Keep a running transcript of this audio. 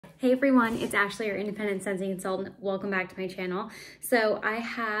Hey everyone, it's Ashley, your independent scentsy consultant. Welcome back to my channel. So I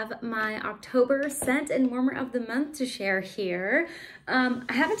have my October scent and warmer of the month to share here. I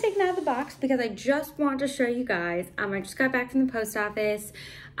haven't taken it out of the box because I just want to show you guys. I just got back from the post office.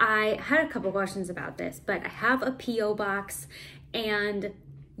 I had a couple questions about this, but I have a P.O. box, and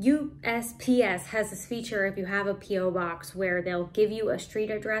USPS has this feature if you have a P.O. box where they'll give you a street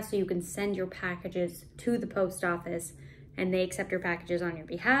address so you can send your packages to the post office and they accept your packages on your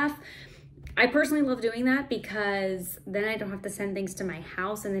behalf. I personally love doing that because then I don't have to send things to my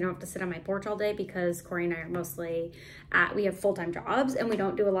house and they don't have to sit on my porch all day, because Corey and I are mostly we have full-time jobs and we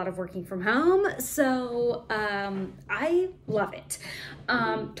don't do a lot of working from home. So I love it.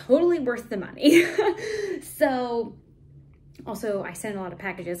 Totally worth the money. So also I send a lot of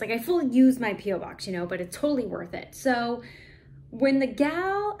packages. Like, I fully use my P.O. box, you know, but it's totally worth it. So when the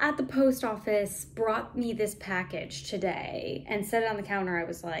gal at the post office brought me this package today and set it on the counter, I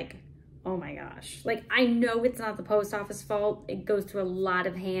was like, oh my gosh. Like, I know it's not the post office fault. It goes through a lot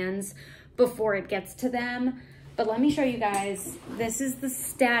of hands before it gets to them. But let me show you guys. This is the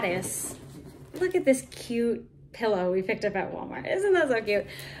status. Look at this cute pillow we picked up at Walmart. Isn't that so cute?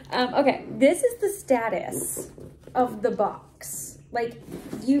 Okay, this is the status of the box. Like,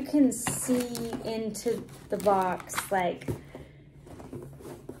 you can see into the box, like,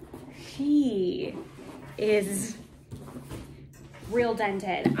 she is real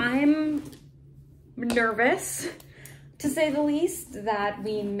dented. I'm nervous, to say the least, that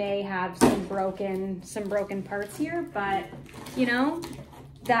we may have some broken parts here, but you know,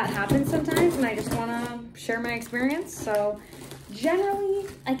 that happens sometimes and I just want to share my experience. So generally,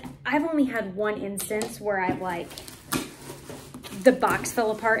 like, I've only had one instance where I've, like, the box fell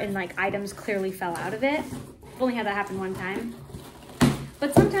apart and like items clearly fell out of it. I've only had that happen one time.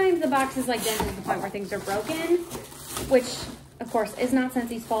 But sometimes the box is like dented to the point where things are broken, which of course is not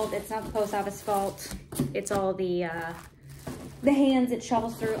Scentsy's fault. It's not the post office fault. It's all the hands it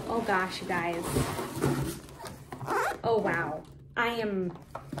shovels through. Oh gosh, you guys. Oh wow. I am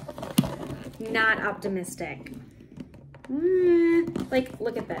not optimistic. Like,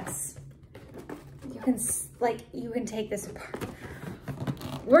 look at this. You can take this apart.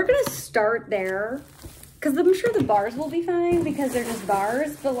 We're gonna start there, because I'm sure the bars will be fine because they're just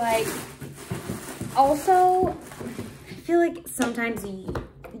bars, but like, also, I feel like sometimes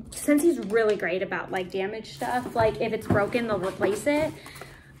Scentsy's really great about like damaged stuff. Like, if it's broken, they'll replace it.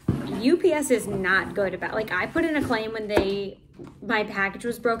 UPS is not good about, like, I put in a claim when my package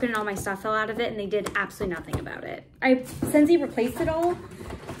was broken and all my stuff fell out of it and they did absolutely nothing about it. Scentsy replaced it all.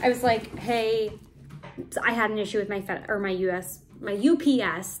 I was like, hey, I had an issue with my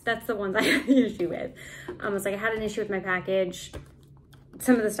UPS, that's the ones I had the issue with. I was like, I had an issue with my package.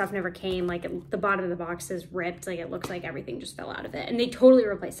 Some of the stuff never came, like the bottom of the box is ripped, like it looks like everything just fell out of it. And they totally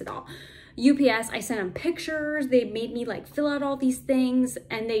replaced it all. UPS, I sent them pictures, they made me like fill out all these things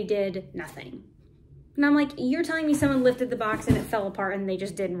and they did nothing. And I'm like, you're telling me someone lifted the box and it fell apart and they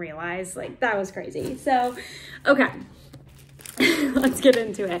just didn't realize? Like, that was crazy. So, okay. Let's get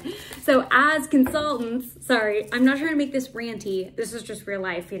into it. So as consultants, sorry, I'm not trying to make this ranty. This is just real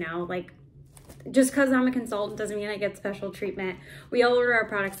life, you know, like, just because I'm a consultant doesn't mean I get special treatment. We all order our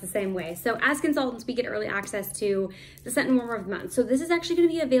products the same way. So as consultants, we get early access to the scent and warmer of the month. So this is actually going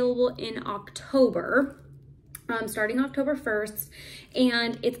to be available in October, starting October 1st.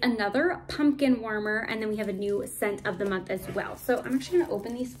 And it's another pumpkin warmer. And then we have a new scent of the month as well. So I'm actually going to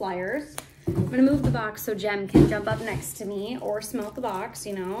open these flyers. I'm gonna move the box so Jem can jump up next to me or smell the box,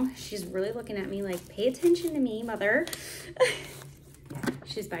 you know. She's really looking at me like, pay attention to me, mother.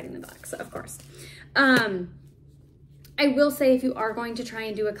 She's biting the box, of course. I will say, if you are going to try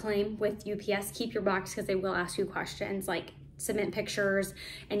and do a claim with UPS, keep your box, because they will ask you questions, like submit pictures,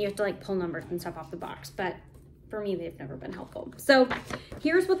 and you have to like pull numbers and stuff off the box. But for me, they've never been helpful. So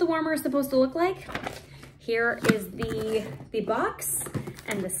here's what the warmer is supposed to look like. Here is the box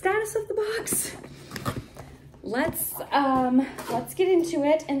and the status of the box. Let's get into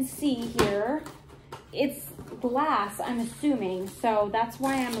it and see here. It's glass, I'm assuming, so that's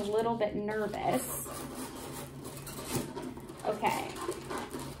why I'm a little bit nervous. Okay,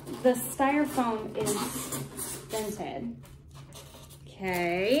 the styrofoam is dented.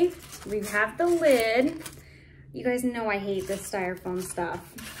 Okay, we have the lid. You guys know I hate this styrofoam stuff.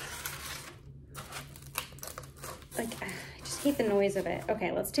 Like, I just hate the noise of it.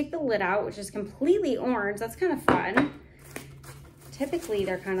 Okay, let's take the lid out, which is completely orange. That's kind of fun. Typically,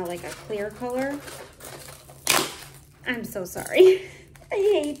 they're kind of like a clear color. I'm so sorry. I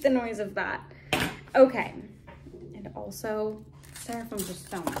hate the noise of that. Okay. And also, styrofoam's just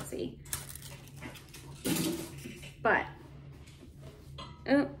so messy. But,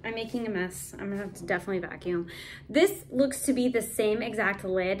 oh, I I'm making a mess. I'm gonna have to definitely vacuum. This looks to be the same exact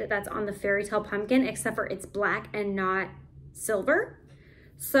lid that's on the Fairy Tale Pumpkin, except for it's black and not silver.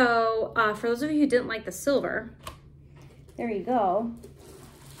 So for those of you who didn't like the silver, there you go.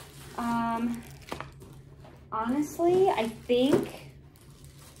 Honestly, I think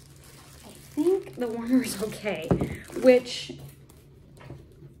the warmer is okay, which,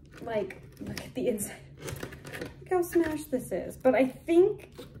 like, look at the inside. Look how smashed this is. But I think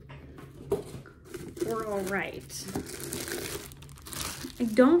we're all right. I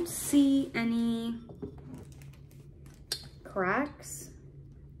don't see any cracks.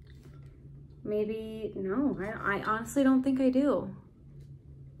 Maybe, no, I honestly don't think I do.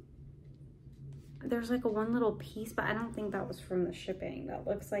 There's like a one little piece, but I don't think that was from the shipping. That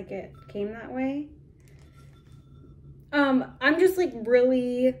looks like it came that way. I'm just like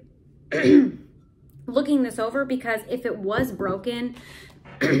really looking this over, because if it was broken,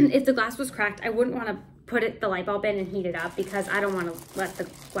 if the glass was cracked, I wouldn't want to put the light bulb in and heat it up, because I don't want to let the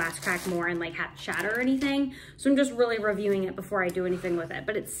glass crack more and like shatter or anything. So I'm just really reviewing it before I do anything with it,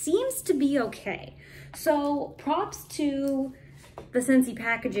 but it seems to be okay. So props to the Scentsy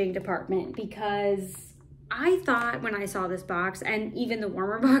packaging department, because I thought when I saw this box, and even the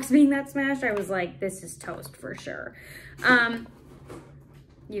warmer box being that smashed, I was like, this is toast for sure.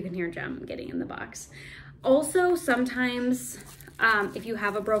 You can hear Jem getting in the box. Also, sometimes if you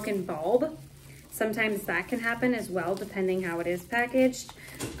have a broken bulb, sometimes that can happen as well, depending how it is packaged.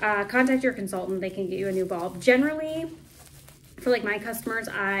 Contact your consultant, they can get you a new bulb. Generally, for like my customers,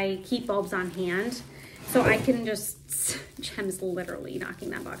 I keep bulbs on hand. So I can just, Jem's literally knocking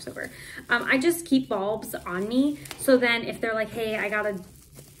that box over. I just keep bulbs on me. So then if they're like, hey, I got a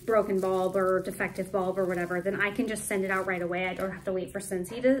broken bulb or defective bulb or whatever, then I can just send it out right away. I don't have to wait for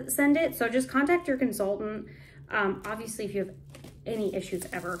Scentsy to send it. So just contact your consultant. Obviously, if you have any issues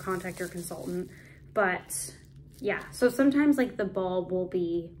ever, contact your consultant. But yeah, so sometimes like the bulb will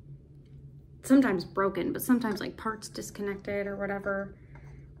be sometimes broken, but sometimes like parts disconnected or whatever.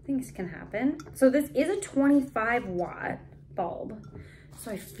 Things can happen. So this is a 25 watt bulb.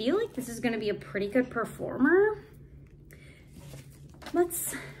 So I feel like this is going to be a pretty good performer.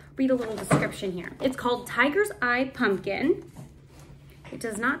 Let's read a little description here. It's called Tiger's Eye Pumpkin. It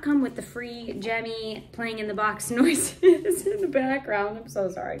does not come with the free Jemmy playing in the box noises in the background. I'm so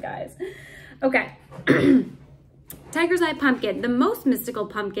sorry, guys. Okay. Tiger's Eye Pumpkin, the most mystical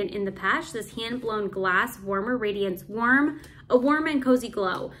pumpkin in the patch. This hand-blown glass warmer radiance a warm and cozy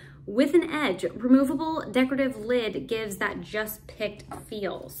glow. With an edge, removable decorative lid gives that just picked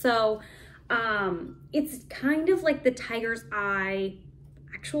feel. So it's kind of like the Tiger's Eye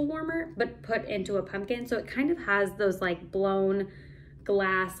actual warmer, but put into a pumpkin. So it kind of has those like blown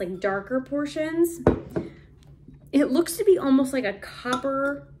glass, like darker portions. It looks to be almost like a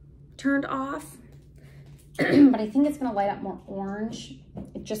copper turned off. But I think it's gonna light up more orange.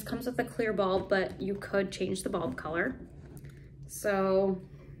 It just comes with a clear bulb, but you could change the bulb color. So,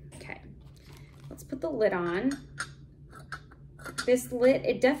 okay, let's put the lid on. This lid,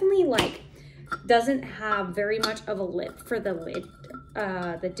 it definitely like doesn't have very much of a lip for the lid,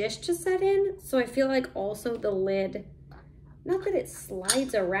 the dish to set in. So I feel like also the lid, not that it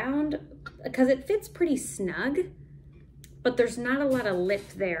slides around, because it fits pretty snug, but there's not a lot of lip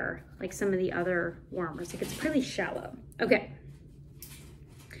there like some of the other warmers. Like it's pretty shallow. Okay.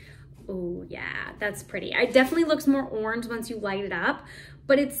 Oh yeah, that's pretty. It definitely looks more orange once you light it up,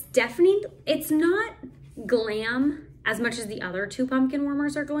 but it's not glam as much as the other two pumpkin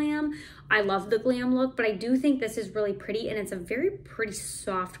warmers are glam. I love the glam look, but I do think this is really pretty, and it's a very pretty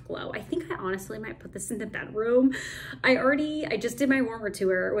soft glow. I think I honestly might put this in the bedroom. I just did my warmer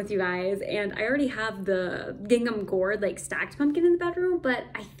tour with you guys, and I already have the gingham gourd like stacked pumpkin in the bedroom, but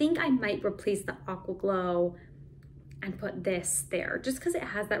I think I might replace the aqua glow and put this there just because it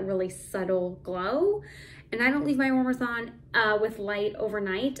has that really subtle glow. And I don't leave my warmers on with light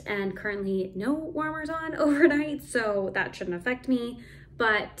overnight, and currently no warmers on overnight, so that shouldn't affect me.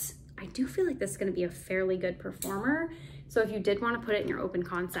 But I do feel like this is gonna be a fairly good performer. So if you did wanna put it in your open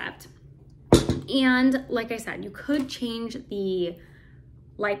concept, and like I said, you could change the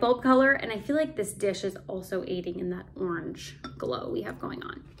light bulb color, and I feel like this dish is also aiding in that orange glow we have going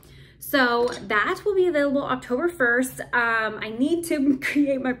on. So that will be available October 1st. I need to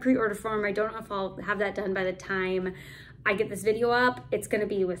create my pre-order form. I don't know if I'll have that done by the time I get this video up. It's gonna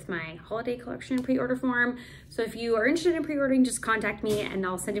be with my holiday collection pre-order form. So if you are interested in pre-ordering, just contact me and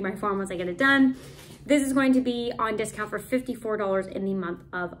I'll send you my form once I get it done. This is going to be on discount for $54 in the month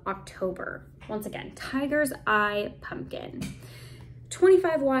of October. Once again, Tiger's Eye Pumpkin.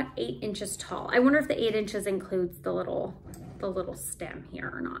 25 watt, 8 inches tall. I wonder if the 8 inches includes the little the little stem here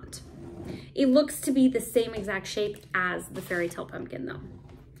or not. It looks to be the same exact shape as the Fairy Tale Pumpkin though.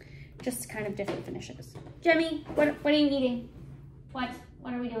 Just kind of different finishes. Jemmy, what are you eating? What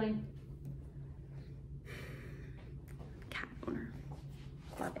are we doing? Cat owner.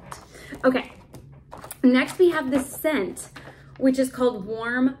 Love it. Okay, next we have this scent, which is called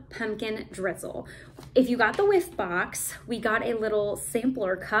Warm Pumpkin Drizzle. If you got the whiff box, we got a little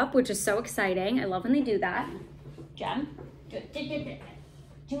sampler cup, which is so exciting. I love when they do that. Jem,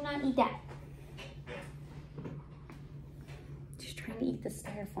 do not eat that. She's trying to eat the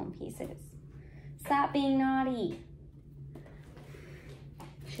styrofoam pieces. Stop being naughty.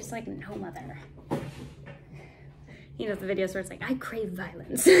 She's like, no, mother. You know, the videos where it's like, I crave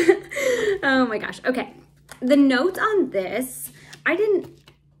violence. Oh my gosh. Okay. The notes on this, I didn't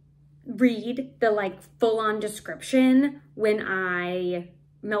read the like full-on description when I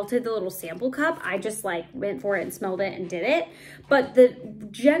melted the little sample cup. I just like went for it and smelled it and did it. But the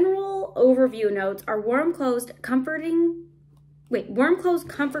general overview notes are warm closed, comfort,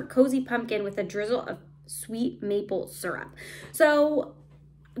 cozy pumpkin with a drizzle of sweet maple syrup. So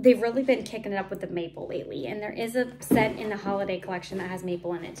they've really been kicking it up with the maple lately. And there is a scent in the holiday collection that has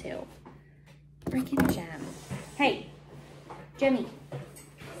maple in it too. Freaking Jem. Hey, Jemmy,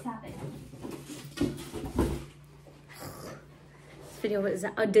 stop it. This video is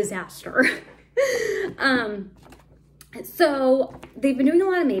a disaster. So they've been doing a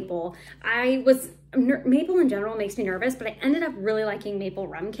lot of maple. Maple in general makes me nervous, but I ended up really liking maple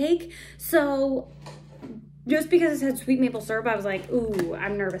rum cake. So just because it said sweet maple syrup, I was like, ooh,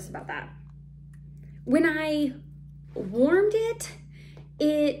 I'm nervous about that. When I warmed it,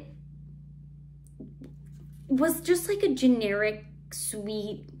 it was just like a generic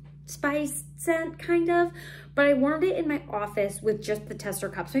sweet spice scent kind of, but I warmed it in my office with just the tester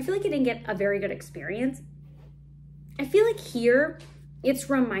cup. So I feel like I didn't get a very good experience. I feel like here it's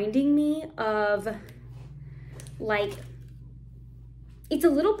reminding me of like, it's a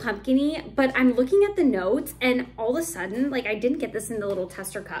little pumpkin-y, but I'm looking at the notes and all of a sudden, like I didn't get this in the little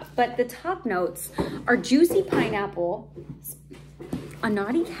tester cup, but the top notes are juicy pineapple, a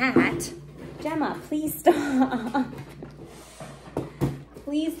naughty cat. Gemma, please stop.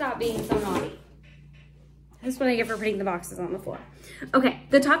 Please stop being so naughty. That's what I get for putting the boxes on the floor. Okay,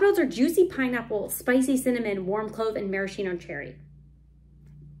 the top notes are juicy pineapple, spicy cinnamon, warm clove, and maraschino cherry.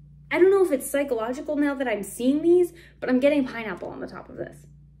 I don't know if it's psychological now that I'm seeing these, but I'm getting pineapple on the top of this.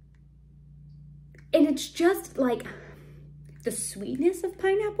 And it's just like the sweetness of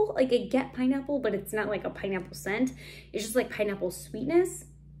pineapple. Like I get pineapple, but it's not like a pineapple scent. It's just like pineapple sweetness.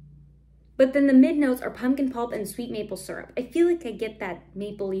 But then the mid notes are pumpkin pulp and sweet maple syrup. I feel like I get that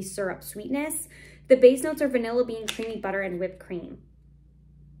mapley syrup sweetness. The base notes are vanilla bean, creamy butter, and whipped cream.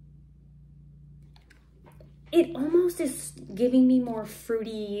 It almost is giving me more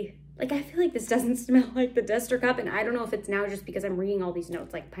fruity, like I feel like this doesn't smell like the tester cup, and I don't know if it's now just because I'm reading all these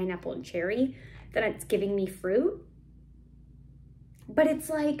notes like pineapple and cherry that it's giving me fruit. But it's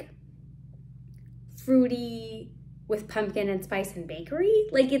like fruity with pumpkin and spice and bakery.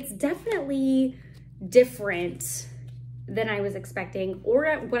 Like it's definitely different than I was expecting or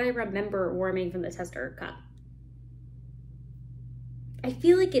what I remember warming from the tester cup. I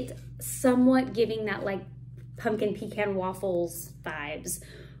feel like it's somewhat giving that like pumpkin pecan waffles vibes,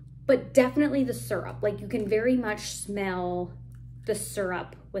 but definitely the syrup. Like you can very much smell the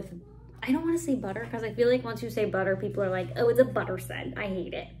syrup with, I don't want to say butter because I feel like once you say butter, people are like, oh, it's a butter scent. I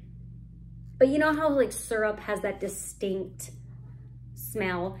hate it. But you know how like syrup has that distinct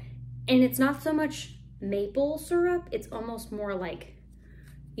smell, and it's not so much maple syrup, it's almost more like,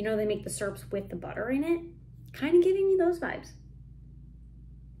 you know, they make the syrups with the butter in it, kind of giving me those vibes.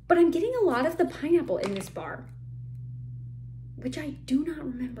 But I'm getting a lot of the pineapple in this bar, which I do not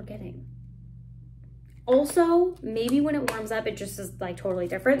remember getting. Also, maybe when it warms up, it just is like totally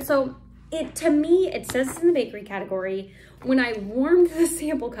different. So to me, it says it's in the bakery category. When I warmed the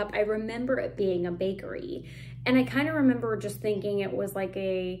sample cup, I remember it being a bakery. And I kind of remember just thinking it was like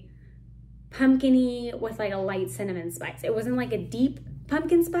a pumpkin-y with like a light cinnamon spice. It wasn't like a deep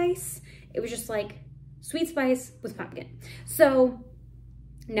pumpkin spice. It was just like sweet spice with pumpkin. So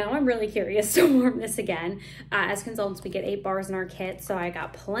now I'm really curious to warm this again. As consultants, we get 8 bars in our kit, so I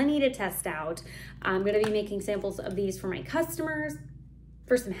got plenty to test out. I'm gonna be making samples of these for my customers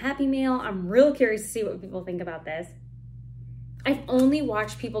for some Happy Mail. I'm real curious to see what people think about this. I've only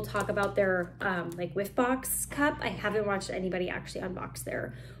watched people talk about their like whiff box cup. I haven't watched anybody actually unbox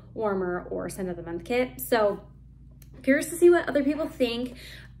their warmer or scent of the month kit. So curious to see what other people think.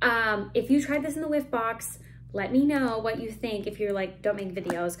 If you tried this in the whiff box, let me know what you think if you're like, don't make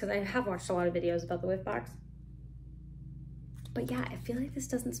videos, because I have watched a lot of videos about the whiff box. But yeah, I feel like this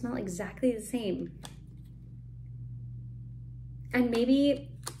doesn't smell exactly the same. And maybe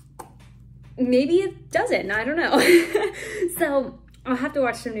it doesn't, I don't know. So I'll have to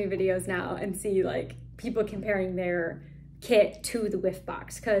watch some new videos now and see like people comparing their kit to the whiff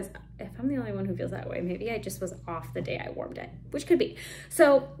box, because if I'm the only one who feels that way, maybe I just was off the day I warmed it, which could be.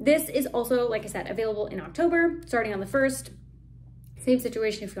 So this is also, like I said, available in October, starting on the 1st. Same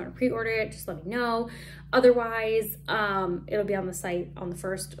situation, if you want to pre-order it, just let me know. Otherwise, it'll be on the site on the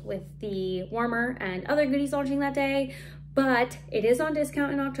 1st with the warmer and other goodies launching that day. But it is on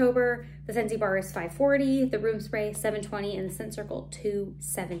discount in October. The Scentsy bar is $5.40, the room spray $7.20, and the scent circle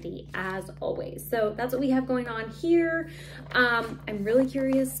 $2.70 as always. So that's what we have going on here. I'm really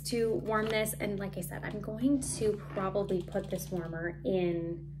curious to warm this, and like I said, I'm going to probably put this warmer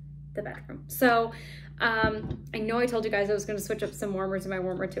in the bedroom. So I know I told you guys I was going to switch up some warmers in my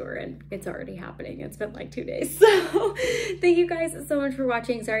warmer tour, and it's already happening. It's been like 2 days. So thank you guys so much for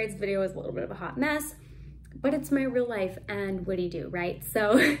watching. Sorry this video was a little bit of a hot mess, but it's my real life, and what do you do, right?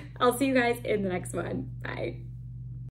 So I'll see you guys in the next one. Bye.